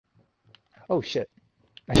Oh shit.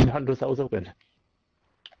 I did not know that was open.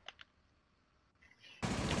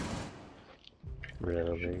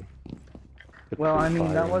 Really? Well, I mean,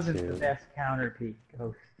 that Fire wasn't too. the best counter peek,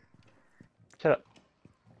 Ghost. Shut up.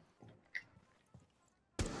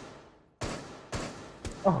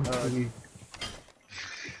 Oh, geez.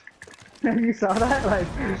 You saw that? Like,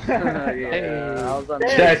 Yeah, I was on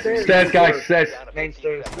Stairs, guys, stairs. main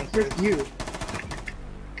stairs. it's just you.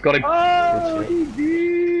 Got him. Oh,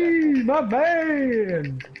 GG! My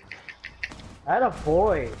man! That a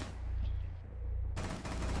boy.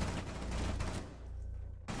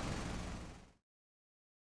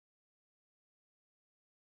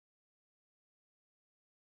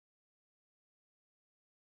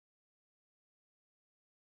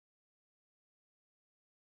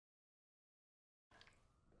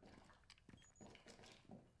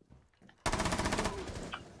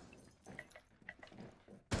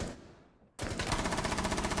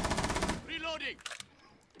 Reloading!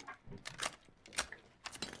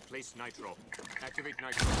 Place nitro. Activate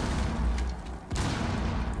nitro.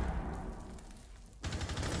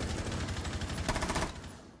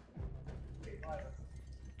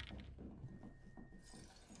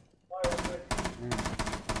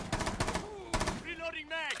 Reloading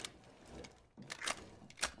mag!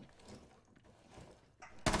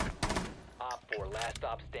 Op 4, last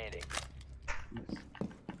stop standing.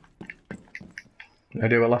 No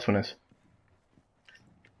idea what last one is.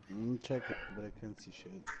 Check it, but I can't see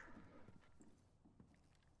shit.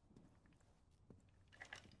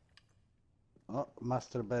 Oh,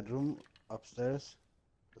 master bedroom upstairs.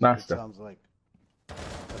 That's Master. What it sounds like.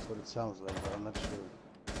 That's what it sounds like, but I'm not sure.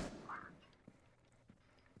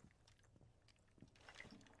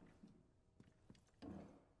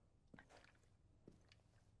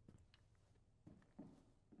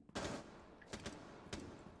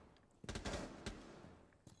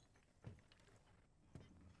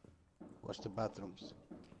 Watch the bathrooms.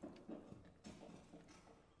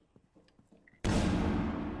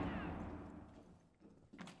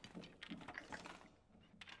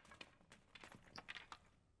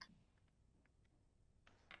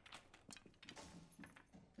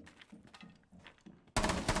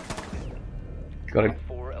 Got him. Op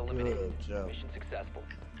 4 eliminated. Good job. Mission successful.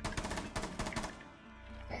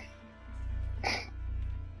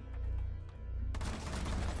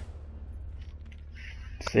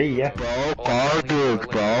 See ya. Bro, garbage,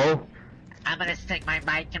 bro. I'm gonna stick my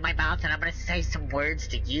mic in my mouth and I'm gonna say some words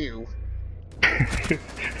to you. I'm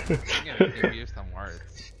gonna give you some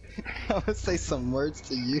words. I'm gonna say some words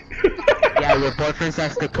to you. Yeah, your boyfriend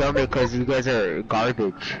has to kill me because you guys are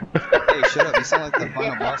garbage. Hey, shut up. You sound like the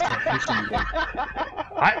final boss of a fishing game.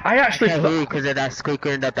 I actually Can't hear you because of that squeaker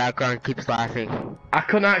in the background keeps laughing. I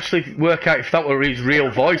couldn't actually work out if that were his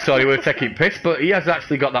real voice or he were taking piss, but he has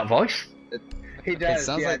actually got that voice. He does,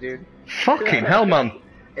 sounds yeah, like- dude. Fucking hell, man.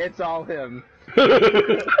 It's all him.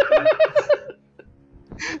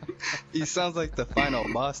 He sounds like the final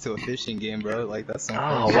boss to a fishing game, bro. Like that's some.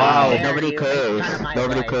 Oh wow. Nobody cares.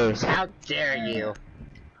 Nobody cares. How dare you?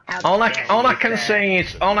 All I can say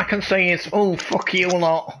is oh fuck you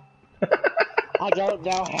lot. I don't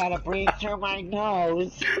know how to breathe through my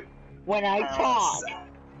nose when I talk.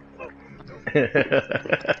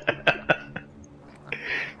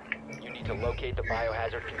 You need to locate the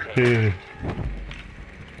biohazard container.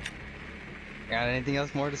 Got anything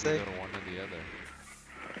else more to say? Either one or the other.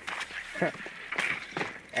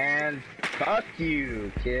 And fuck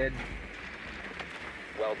you, kid.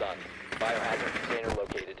 Well done. Biohazard container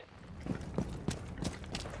located.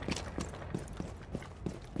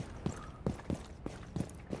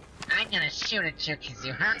 I'm gonna shoot at you because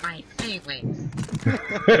you hurt my feelings.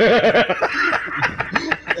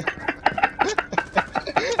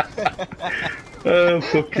 Oh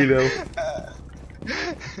fucking hell.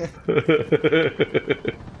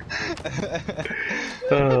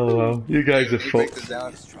 Oh wow, you guys are Let me break fucked. this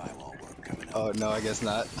down. Oh no, I guess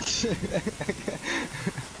not.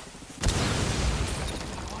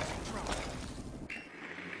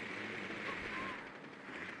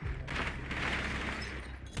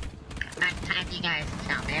 Next time you guys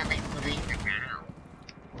tell me, at least leave the ground.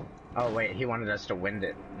 Oh wait, he wanted us to win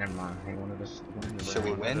it. Never mind. He wanted us to win the Should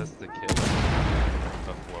we round. win? That's the kill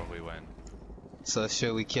before we win. So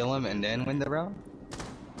should we kill him and then win the round?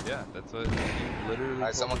 Yeah, that's what you literally.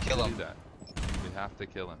 Alright, someone told kill us to him. do that. We have to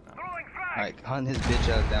kill him now. Alright, hunt his bitch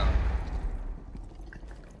ass down.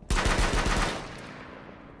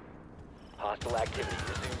 Hostile activity.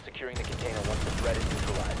 Resume securing the container once the threat is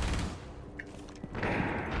neutralized.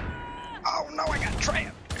 Oh no, I got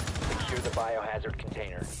trapped! Secure the biohazard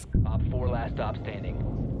container. Op 4 last stop standing.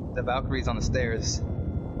 The Valkyrie's on the stairs.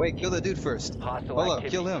 Wait, kill the dude first. Hostile Hold up,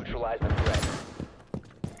 activity. kill him. Neutralize the threat.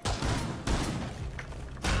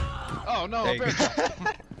 Oh no, There a you bear go.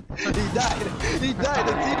 trap. He died. He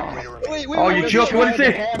died. Wait. Oh, you joking? What is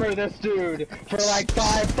it? Hammer this dude for like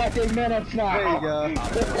 5 fucking minutes now. There you go.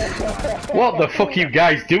 What the fuck are you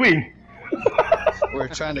guys doing? We're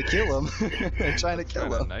trying to kill him. We're trying to kill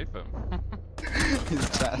Trying to him. knife him. He's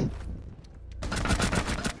trying.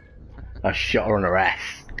 I shot her on her ass.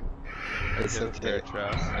 It's Hit a bear okay.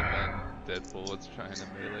 trap and then dead bullets trying to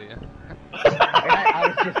melee you.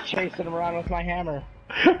 I was just chasing him around with my hammer.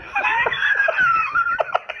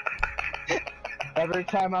 Every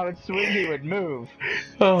time I would swing, he would move.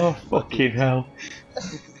 Oh, fucking hell.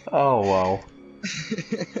 Oh, wow.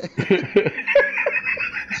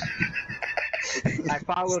 I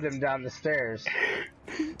followed him down the stairs.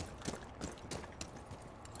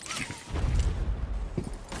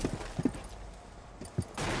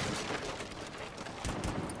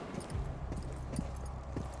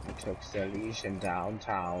 I took the Legion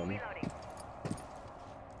downtown.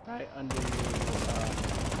 Right under you,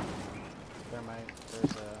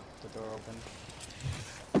 there's the door open.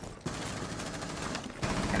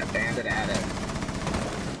 And a bandit at it.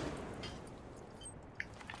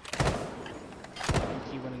 I think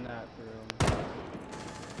he went in that room.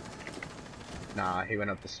 Nah, he went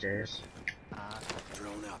up the stairs.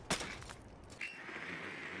 Drone up.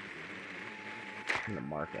 I'm gonna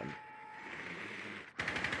mark him.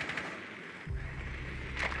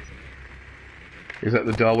 Is that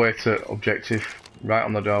the doorway to objective? Right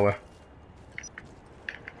on the doorway.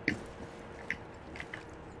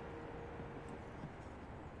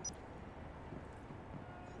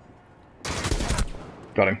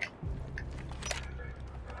 Got him.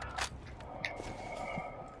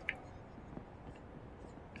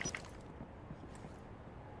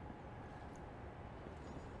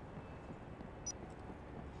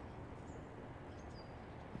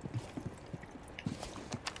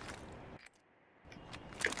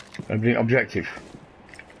 Objective.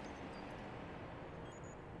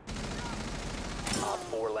 Op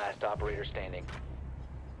 4 last operator standing.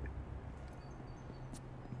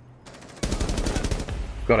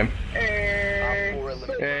 Got him. Op 4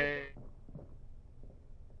 eliminated.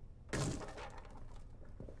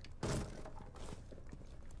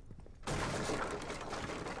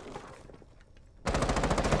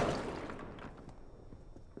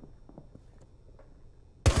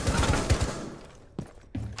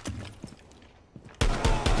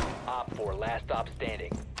 Op 4 last stop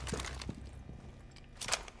standing.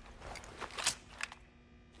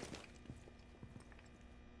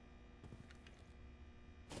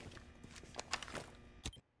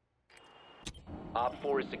 Op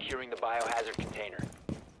 4 is securing the biohazard container.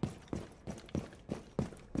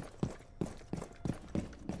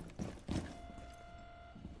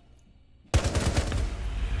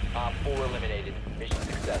 Op 4 eliminated. Mission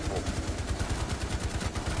successful.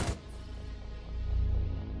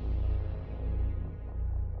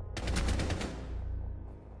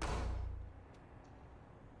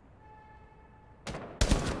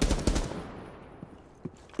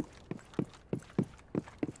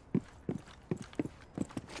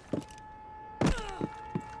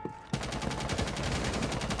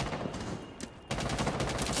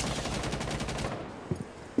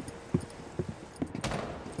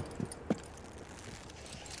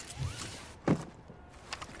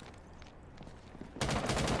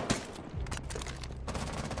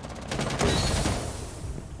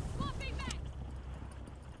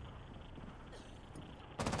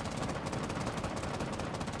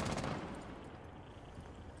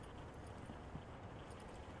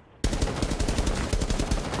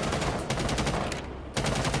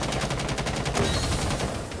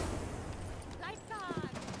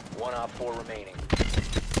 One Op 4 remaining.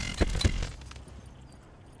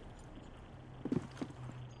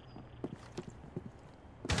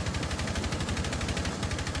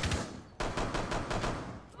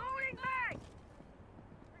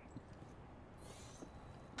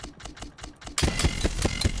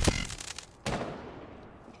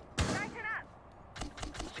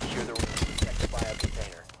 Secure the room. Protect the bio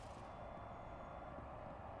container.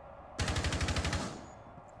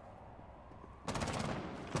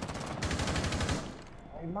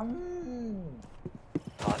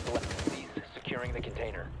 Hostile enemies securing the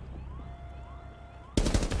container.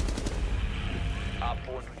 Op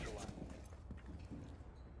 4 neutralized.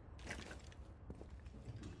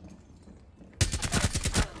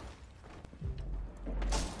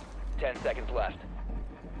 Ten seconds left.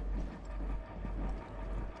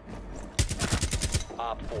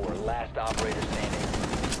 Op 4, last operator standing.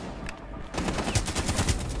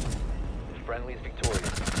 Friendly's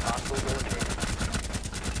victorious.